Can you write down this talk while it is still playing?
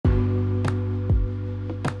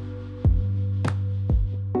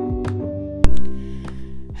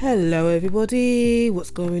Hello everybody, what's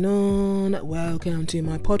going on? Welcome to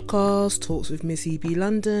my podcast, Talks with Miss E.B.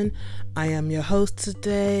 London. I am your host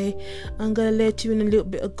today. I'm going to let you in a little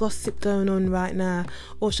bit of gossip going on right now,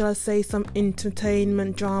 or shall I say some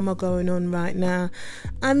entertainment drama going on right now.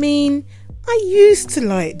 I mean, I used to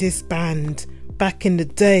like this band back in the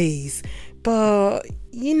days, but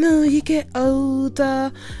you get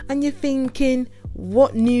older and you're thinking,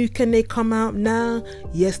 what new can they come out now?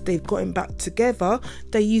 Yes, they've gotten back together.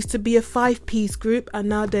 They used to be a 5-piece group and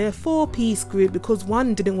now they're a 4-piece group because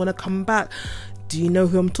one didn't want to come back. Do you know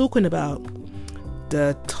who I'm talking about?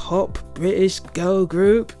 The top British girl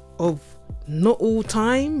group of not all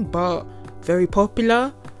time but very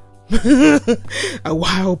popular a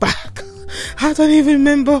while back. I don't even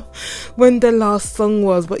remember when the last song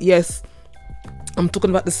was, but yes, I'm talking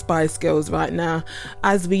about the Spice Girls right now.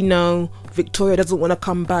 As we know, Victoria doesn't want to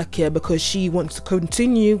come back here because she wants to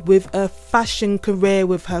continue with a fashion career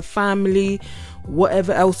with her family.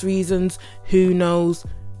 Whatever else reasons, who knows,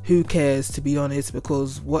 who cares, to be honest,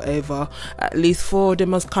 because whatever. At least 4 of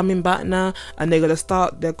them are coming back now and they're going to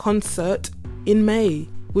start their concert in May,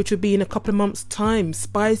 which would be in a couple of months' time.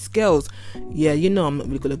 Spice Girls. Yeah, I'm not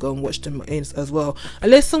really going to go and watch them as well.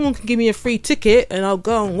 Unless someone can give me a free ticket and I'll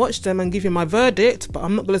go and watch them and give you my verdict. But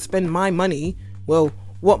I'm not going to spend my money. Well,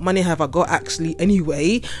 what money have I got actually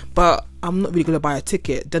anyway? But I'm not really going to buy a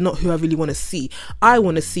ticket. They're not who I really want to see. I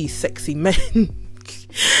want to see sexy men.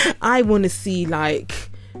 I want to see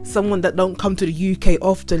someone that don't come to the UK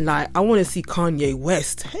often. I want to see Kanye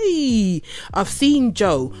West. Hey, I've seen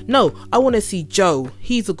Joe. No, I want to see Joe.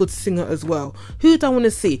 He's a good singer as well. Who do I want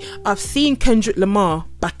to see? I've seen Kendrick Lamar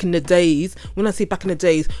back in the days. When I say back in the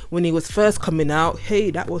days, when he was first coming out, hey,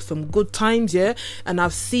 that was some good times, yeah. And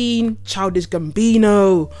I've seen Childish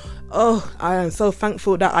Gambino. Oh, I am so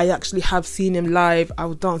thankful that I actually have seen him live. I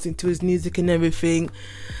was dancing to his music and everything.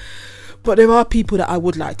 But there are people that I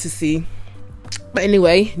would like to see. But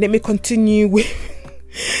anyway, let me continue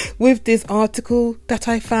with this article that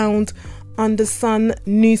I found on the Sun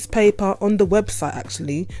newspaper, on the website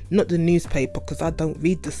actually, not the newspaper because I don't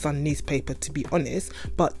read the Sun newspaper to be honest,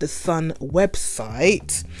 but the Sun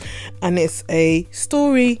website. And it's a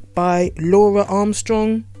story by Laura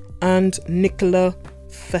Armstrong and Nicola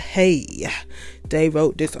Fahey. They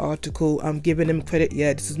wrote this article. I'm giving them credit.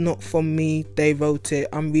 Yeah, this is not from me. They wrote it.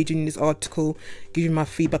 I'm reading this article, giving my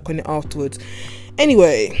feedback on it afterwards.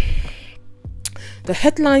 Anyway, the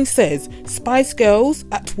headline says Spice Girls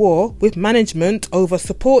at war with management over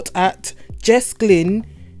support at Jess Glynne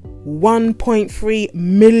 £1.3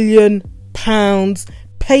 million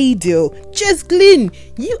pay deal. Jess Glynne,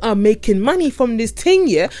 you are making money from this thing,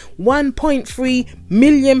 yeah? £1.3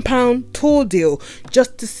 million tour deal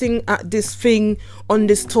just to sing at this thing on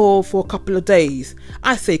this tour for a couple of days.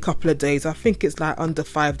 I say couple of days, I think it's under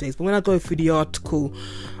 5 days, but when I go through the article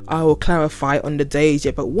I will clarify on the days,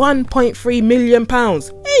 yeah. But £1.3 million,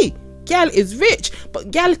 hey, gal is rich,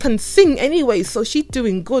 but gal can sing anyway, so she's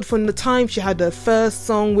doing good. From the time she had her first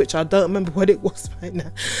song, which I don't remember what it was right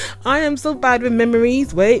now. I am so bad with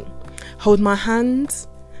memories. Wait, Hold My Hand.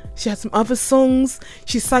 She had some other songs.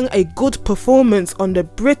 She sang a good performance on the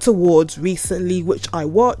Brit Awards recently, which I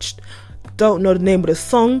watched. Don't know the name of the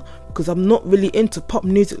song because I'm not really into pop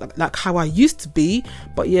music like how I used to be,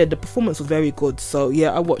 but yeah, the performance was very good, so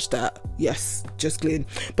yeah, I watched that. Yes, Jess Glynne.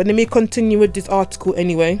 But let me continue with this article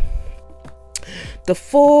anyway. The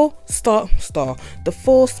four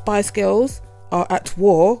Spice Girls are at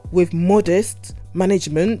war with Modest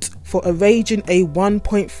management for arranging a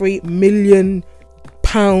 £1.3 million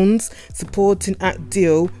supporting act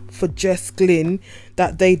deal for Jess Glynne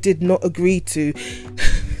that they did not agree to.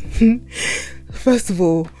 First of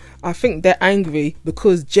all, I think they're angry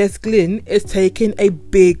because Jess Glynne is taking a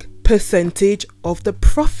big percentage of the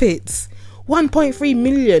profits. 1.3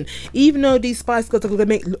 million, even though these Spice Girls are going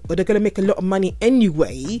to make a lot of money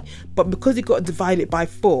anyway, but because you got to divide it by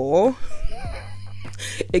 4,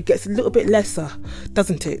 it gets a little bit lesser,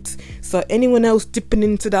 doesn't it? So anyone else dipping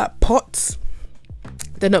into that pot,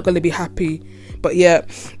 they're not going to be happy. But yeah,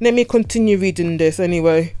 let me continue reading this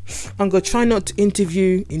anyway. I'm going to try not to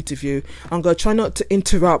interview. I'm going to try not to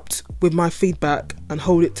interrupt with my feedback and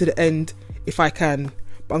hold it to the end if I can.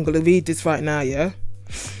 But I'm going to read this right now, yeah?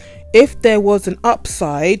 If there was an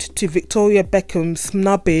upside to Victoria Beckham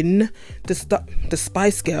snubbing the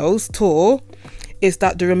Spice Girls tour, is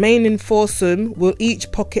that the remaining foursome will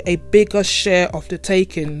each pocket a bigger share of the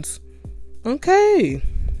takings. Okay.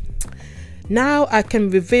 Now I can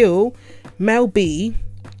reveal Mel B,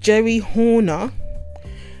 Jerry Horner,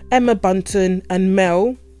 Emma Bunton and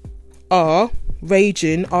Mel are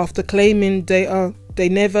raging after claiming they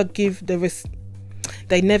never give the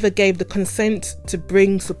They never gave the consent to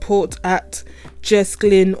bring support act Jess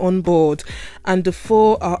Glynne on board, and the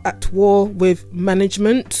four are at war with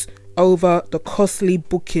management over the costly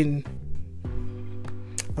booking.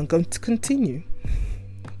 I'm going to continue.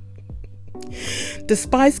 The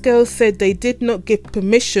Spice Girls said they did not give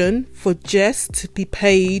permission for Jess to be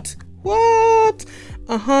paid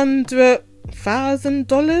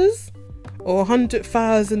 $100,000 or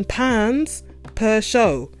 £100,000 per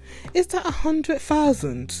show. Is that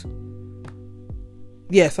 100,000?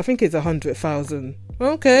 Yes, I think it's 100,000.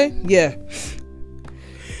 Okay, yeah.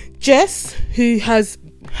 Jess, who has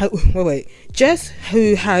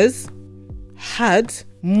had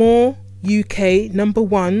more UK number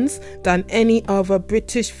ones than any other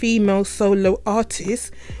British female solo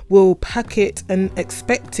artist, will pocket an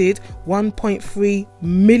expected £1.3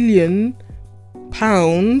 million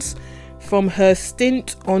from her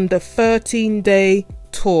stint on the 13-day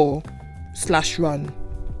tour/run.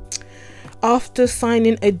 After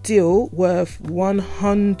signing a deal worth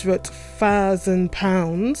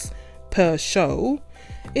 £100,000 per show.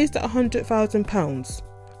 Is that £100,000?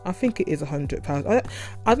 I think it is £100.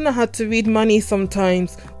 I don't know how to read money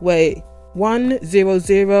sometimes. Wait, 100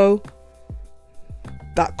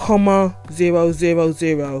 that comma 000.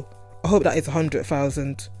 I hope that is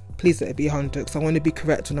 100,000. Please let it be 100, because I want to be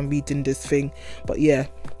correct when I'm reading this thing. But yeah.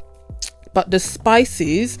 But the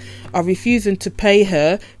Spices are refusing to pay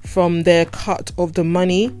her from their cut of the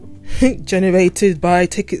money generated by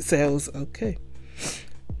ticket sales. Okay.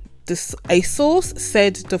 A source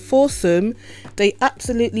said the foursome, they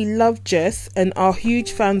absolutely love Jess and are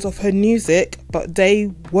huge fans of her music, but they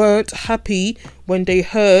weren't happy when they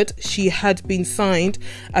heard she had been signed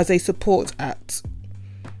as a support act.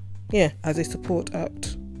 Yeah, as a support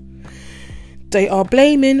act. They are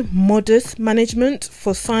blaming Modest management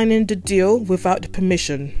for signing the deal without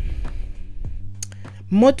permission.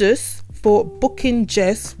 Modest thought booking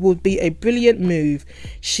Jess would be a brilliant move.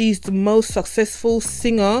 She's the most successful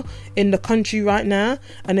singer in the country right now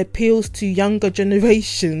and appeals to younger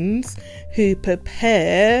generations who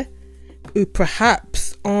perhaps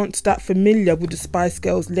aren't that familiar with the Spice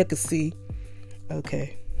Girls legacy.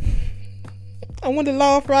 Okay. I want to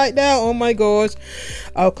laugh right now. Oh my gosh.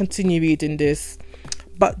 I'll continue reading this.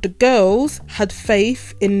 But the girls had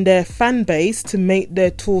faith in their fan base to make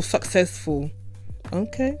their tour successful.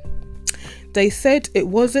 Okay. They said it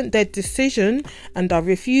wasn't their decision and are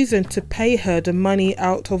refusing to pay her the money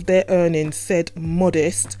out of their earnings, said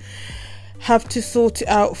Modest. Have to sort it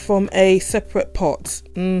out from a separate pot.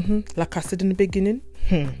 Like I said in the beginning.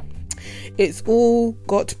 It's all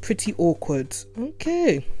got pretty awkward.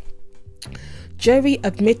 Okay. Jerry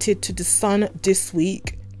admitted to The Sun this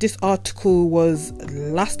week. This article was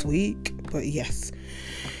last week, but yes.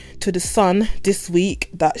 To The Sun this week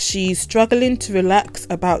that she's struggling to relax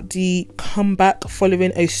about the comeback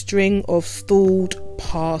following a string of stalled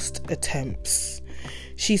past attempts.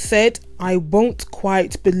 She said, I won't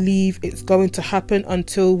quite believe it's going to happen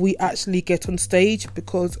until we actually get on stage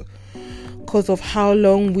because of how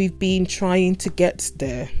long we've been trying to get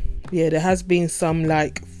there. Yeah, there has been some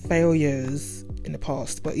failures in the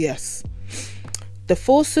past, but yes. The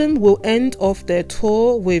foursome will end off their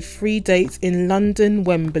tour with 3 dates in London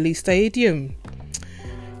Wembley Stadium.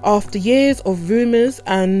 After years of rumours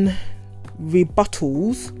and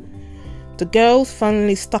rebuttals, the girls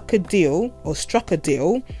finally struck a deal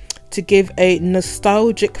to give a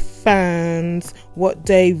nostalgic fans what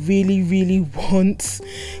they really, really want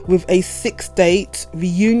with a 6-date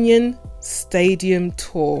reunion stadium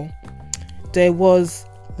tour. That was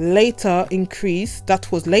later increased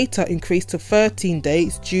to 13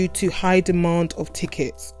 dates due to high demand of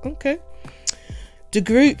tickets. Okay. The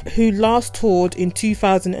group, who last toured in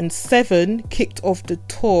 2007, kicked off the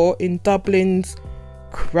tour in Dublin's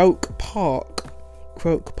Croke Park,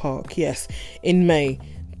 yes, in May.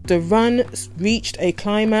 The run reached a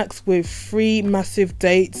climax with 3 massive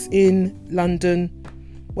dates in London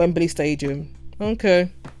Wembley Stadium.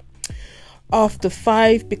 Okay. After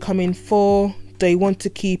 5 becoming 4, they want to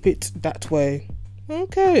keep it that way.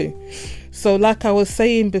 Okay. So like I was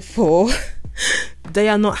saying before, they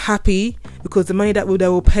are not happy because the money that they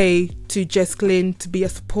will pay to Jess Glynne to be a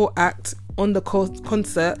support act on the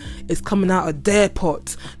concert is coming out of their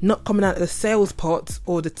pot, not coming out of the sales pot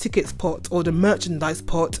or the tickets pot or the merchandise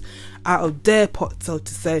pot, out of their pot, so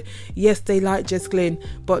to say. Yes, they like Jess Glynne,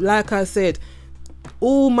 but like I said,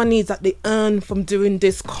 all money that they earn from doing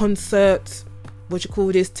this concert,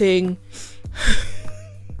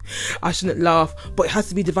 I shouldn't laugh, but it has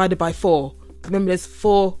to be divided by 4. Remember, there's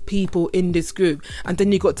 4 people in this group, and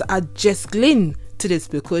then you got to add Jess Glynne to this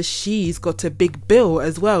because she's got a big bill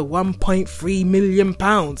as well, £1.3 million.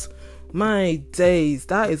 My days,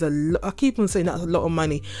 that is a lot. I keep on saying that's a lot of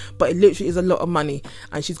money, but it literally is a lot of money.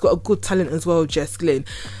 And she's got a good talent as well, Jess Glynne.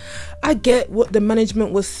 I get what the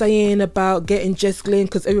management was saying about getting Jess Glynne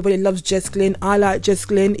because everybody loves Jess Glynne. I like Jess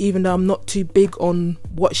Glynne, even though I'm not too big on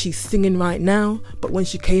what she's singing right now. But when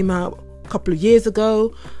she came out a couple of years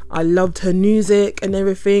ago, I loved her music and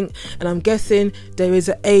everything. And I'm guessing there is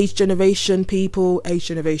an there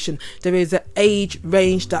is an age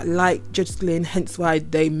range that like Jess Glynne, hence why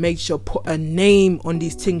they made sure put a name on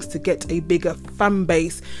these things to get a bigger fan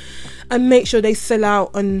base and make sure they sell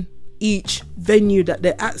out on each venue that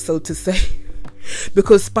they're at, so to say.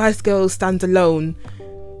 Because Spice Girls stands alone.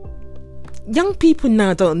 Young people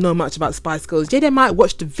now don't know much about Spice Girls. Yeah, they might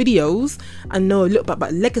watch the videos and know a little bit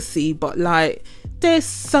about Legacy, but like, there's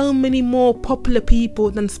so many more popular people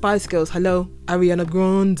than Spice Girls. Hello, Ariana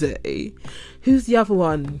Grande. Who's the other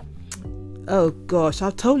one? Oh gosh, I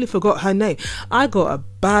totally forgot her name. I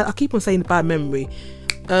keep on saying bad memory.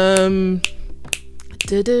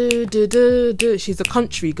 She's a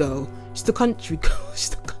country girl.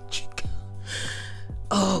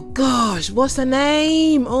 Oh gosh, what's her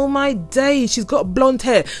name? Oh my days, she's got blonde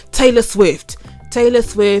hair. Taylor Swift,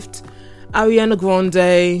 Ariana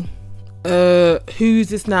Grande. Who's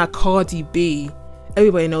this now? Cardi B.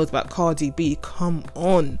 Everybody knows about Cardi B. Come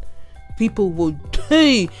on, people will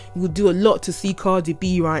do a lot to see Cardi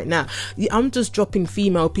B right now. I'm just dropping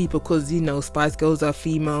female people because, you know, Spice Girls are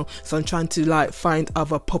female, so I'm trying to like find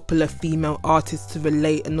other popular female artists to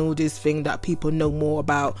relate and all this thing that people know more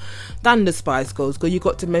about than the Spice Girls. Because you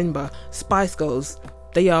got to remember, Spice Girls,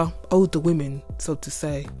 they are older women, so to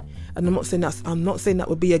say. And I'm not saying that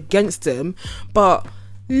would be against them, but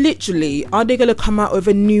literally, are they going to come out with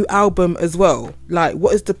a new album as well? Like,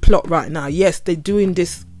 what is the plot right now? Yes, they're doing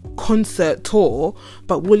this concert tour,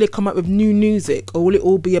 but will they come up with new music, or will it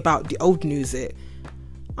all be about the old music?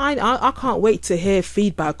 I can't wait to hear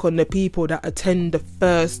feedback on the people that attend the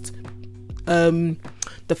first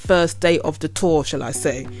day of the tour, shall I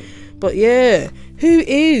say. But yeah, who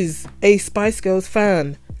is a Spice Girls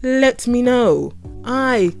fan? Let me know.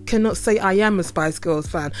 I cannot say I am a Spice Girls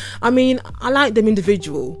fan. I mean, I like them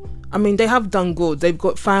individual. I mean, they have done good. They've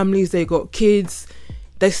got families, they've got kids.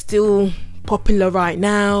 They're still popular right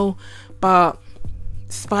now. But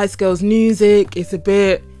Spice Girls music is a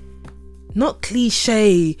bit, not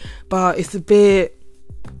cliche, but it's a bit,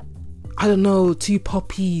 I don't know, too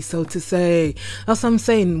poppy, so to say. That's what I'm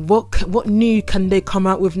saying. What new can they come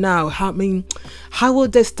out with now? How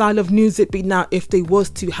would their style of music be now if they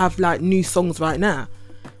was to have like new songs right now?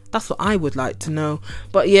 That's what I would like to know.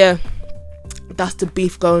 But yeah, that's the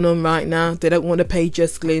beef going on right now. They don't want to pay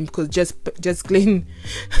Jess Glynne because Jess Glynne,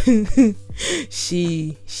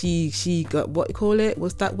 she got, what you call it?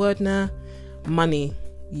 What's that word now? Money.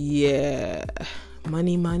 Yeah,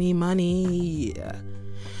 money. Yeah.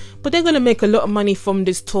 But they're going to make a lot of money from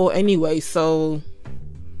this tour anyway, so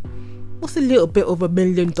what's a little bit of $1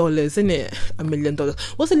 million, isn't it? $1 million.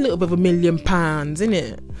 What's a little bit of £1 million, isn't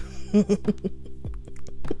it?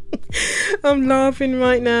 I'm laughing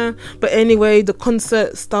right now. But anyway, the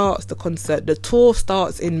tour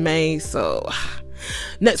starts in May, so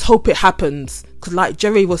let's hope it happens. Because like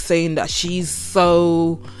Jerry was saying, that she's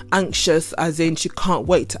so anxious, as in she can't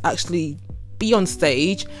wait to actually be on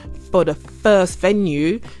stage for the first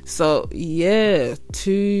venue. So yeah,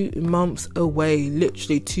 2 months away,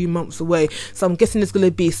 literally 2 months away. So I'm guessing there's going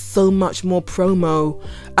to be so much more promo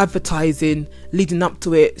advertising leading up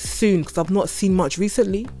to it soon, because I've not seen much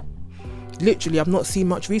recently. Literally, I've not seen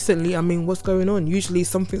much recently. I mean, what's going on? Usually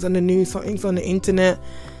something's on the news, something's on the internet.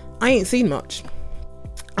 I ain't seen much.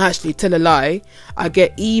 Actually, tell a lie, I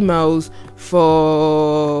get emails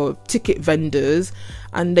for ticket vendors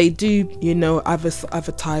and they do, you know,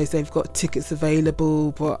 advertise they've got tickets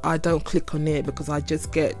available, but I don't click on it because I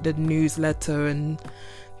just get the newsletter and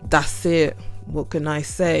that's it. What can I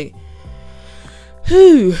say?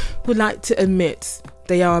 Who would like to admit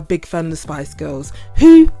they are a big fan of the Spice Girls?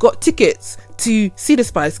 Who got tickets to see the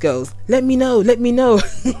Spice Girls? Let me know.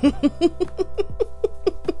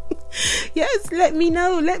 Yes, let me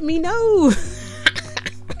know.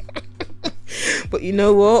 But you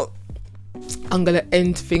know what? I'm going to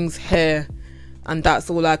end things here. And that's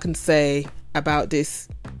all I can say about this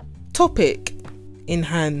topic in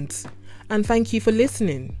hand. And thank you for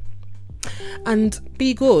listening. And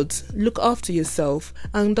be good, look after yourself,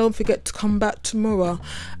 and don't forget to come back tomorrow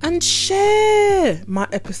and share my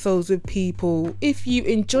episodes with people. If you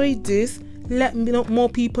enjoyed this, let more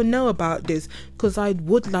people know about this, because I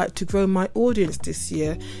would like to grow my audience this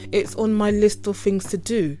year. It's on my list of things to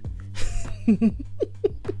do.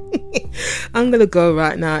 I'm going to go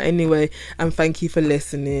right now anyway, and thank you for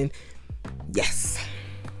listening. Yes.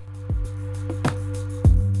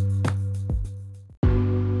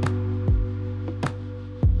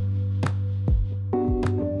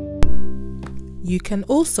 You can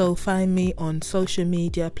also find me on social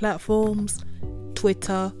media platforms,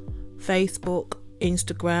 Twitter, Facebook,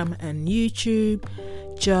 Instagram and YouTube.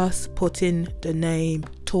 Just put in the name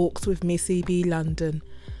Talks with Missy B London.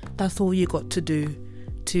 That's all you got to do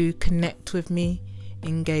to connect with me,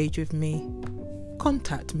 engage with me,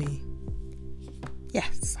 contact me.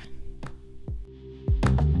 Yes.